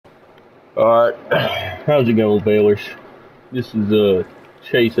Alright, how's it going, Baylors? This is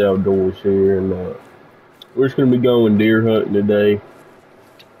Chase Outdoors here, and we're just gonna be going deer hunting today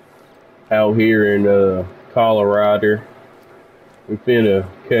out here in Colorado. We finna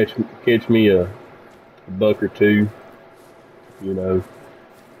catch me a buck or two, you know.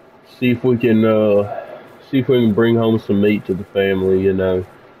 See if we can bring home some meat to the family, you know.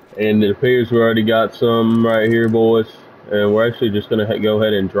 And it appears we already got some right here, boys, and we're actually just gonna go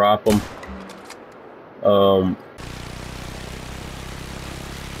ahead and drop them. Boom!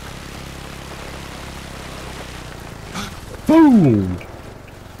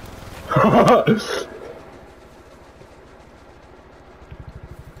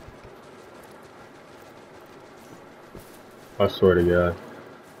 I swear to God.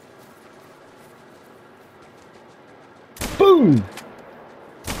 Boom!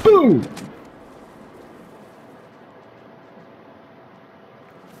 Boom!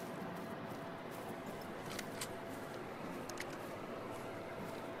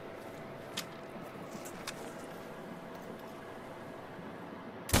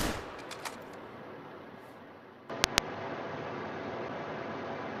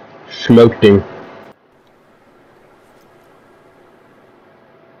 Smoked him.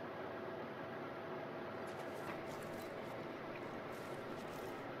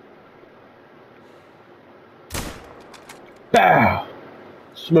 Bow!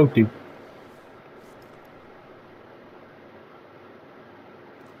 Smoked him.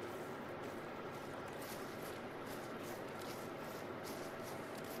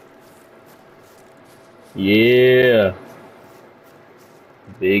 Yeah.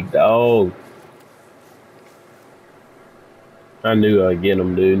 Big dog. I knew I'd get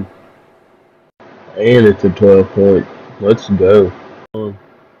him, dude. And it's a 12 point. Let's go. You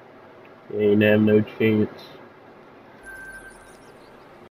ain't have no chance.